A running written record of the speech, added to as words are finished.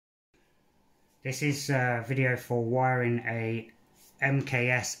This is a video for wiring a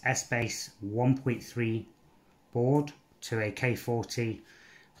MSK Sbase 1.3 board to a K40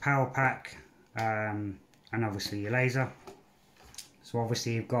 power pack and obviously your laser. So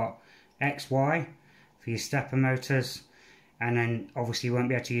obviously you've got X, Y for your stepper motors, and then obviously you won't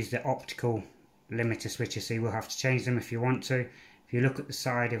be able to use the optical limiter switches, so you will have to change them if you want to. If you look at the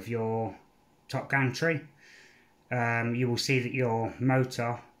side of your top gantry, you will see that your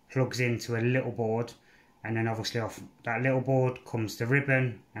motor plugs into a little board, and then obviously off that little board comes the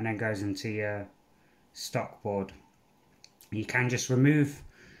ribbon and then goes into your stock board. You can just remove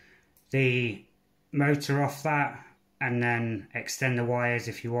the motor off that and then extend the wires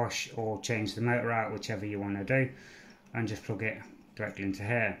if you wish, or change the motor out, whichever you want to do, and just plug it directly into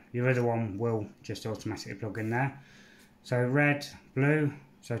here. Your other one will just automatically plug in there. So red, blue,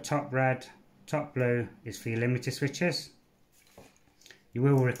 so top red, top blue is for your limiter switches. You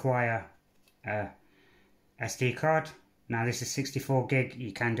will require a SD card. Now this is 64 gig,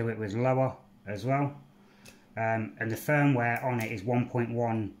 you can do it with lower as well. And the firmware on it is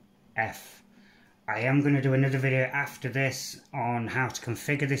 1.1F. I am going to do another video after this on how to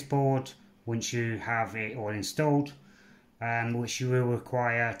configure this board once you have it all installed, which you will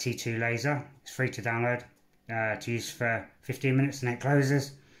require T2 laser. It's free to download, to use for 15 minutes and it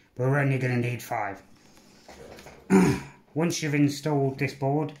closes, but we're only going to need 5. Once you've installed this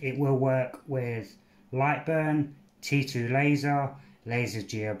board, it will work with lightburn, T2 laser, laser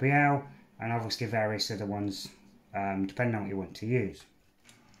GBL, and obviously various other ones, depending on what you want to use.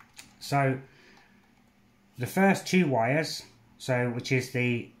 So the first 2 wires, which is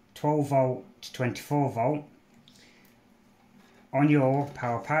the 12 volt to 24 volt, on your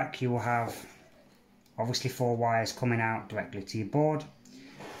power pack you will have obviously 4 wires coming out directly to your board,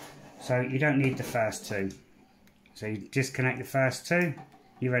 so you don't need the first 2. So you disconnect the first 2,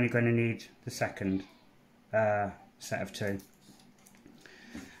 you're only going to need the second set of 2.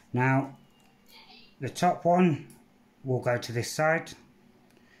 Now the top one will go to this side,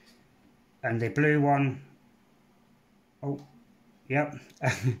 and the blue one,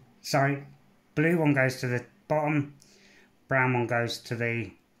 sorry, blue one goes to the bottom, brown one goes to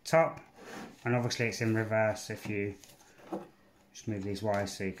the top, and obviously it's in reverse. If you just move these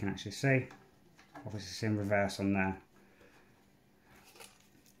wires so you can actually see, obviously it's in reverse on there.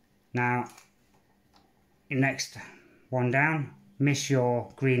 Now your next one down, miss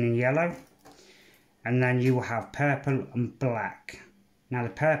your green and yellow, and then you will have purple and black. Now the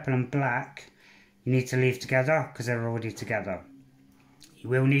purple and black you need to leave together because they're already together. You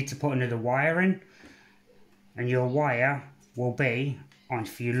will need to put another wire in, and your wire will be on,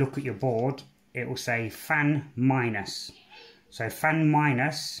 if you look at your board, it will say fan minus. So fan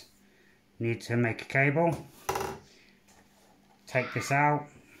minus, you need to make a cable, take this out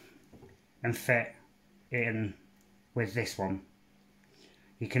and fit it in with this one.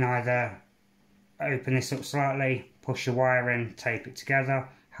 You can either open this up slightly, push your wire in, tape it together,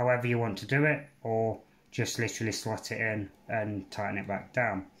 however you want to do it, or just literally slot it in and tighten it back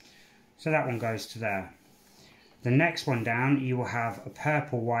down. So that one goes to there. The next one down, you will have a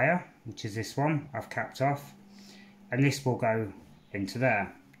purple wire, which is this one I've capped off, and this will go into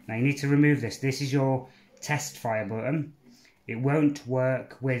there. Now you need to remove this. This is your test fire button. It won't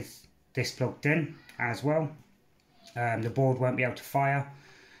work with this plugged in as well. The board won't be able to fire,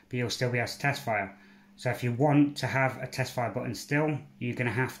 but you'll still be able to test fire. So if you want to have a test fire button still, you're going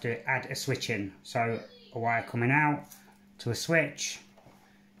to have to add a switch in. So a wire coming out to a switch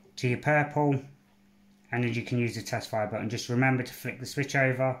to your purple, and then you can use the test fire button. Just remember to flick the switch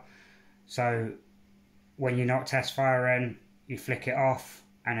over, so when you're not test firing, you flick it off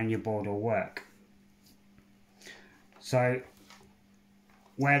and then your board will work. So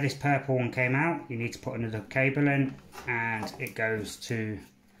where this purple one came out, you need to put another cable in, and it goes to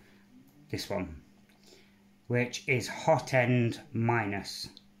this one, which is hot end minus.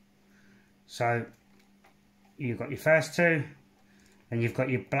 So you've got your first 2, and you've got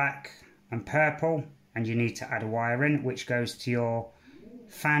your black and purple, and you need to add a wire in which goes to your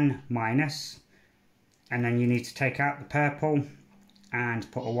fan minus, and then you need to take out the purple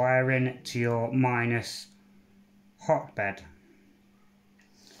and put a wire in to your minus hotbed.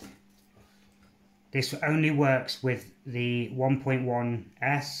 This only works with the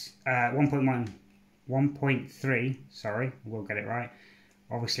 1.3, sorry, we'll get it right.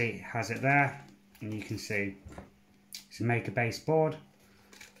 Obviously it has it there, and you can see it's a MSK Sbase board.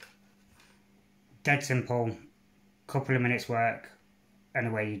 Dead simple, couple of minutes work, and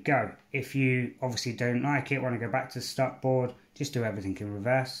away you go. If you obviously don't like it, want to go back to the stock board, just do everything in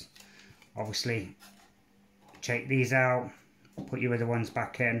reverse. Obviously take these out, put your other ones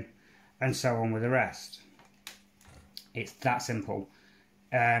back in, and so on with the rest. It's that simple.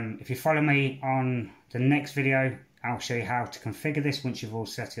 If you follow me on the next video, I'll show you how to configure this once you've all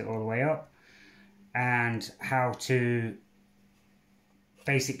set it all the way up, and how to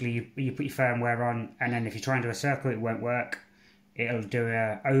basically you put your firmware on, and then if you try and do a circle, it won't work. It'll do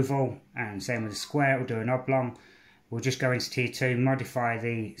an oval, and same with a square, it'll do an oblong. We'll just go into T2, modify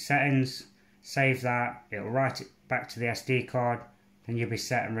the settings, save that, it'll write it back to the SD card, then you'll be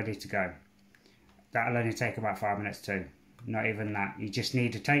set and ready to go. That'll only take about 5 minutes too, not even that. You just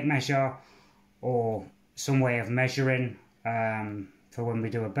need a tape measure or some way of measuring for when we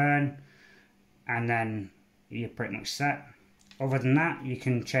do a burn, and then you're pretty much set. Other than that, you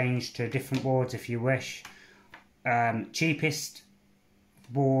can change to different boards if you wish. Cheapest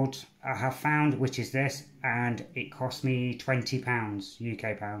board I have found, which is this, and it cost me £20,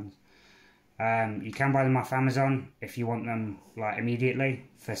 UK pounds. You can buy them off Amazon if you want them like immediately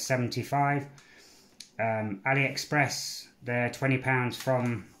for 75. AliExpress, they're £20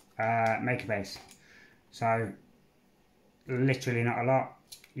 from MSK Sbase. So literally not a lot.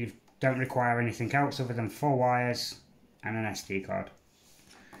 You don't require anything else other than 4 wires and an SD card.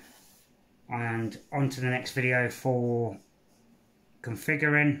 And on to the next video for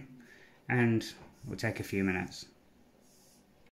configuring, and we'll take a few minutes.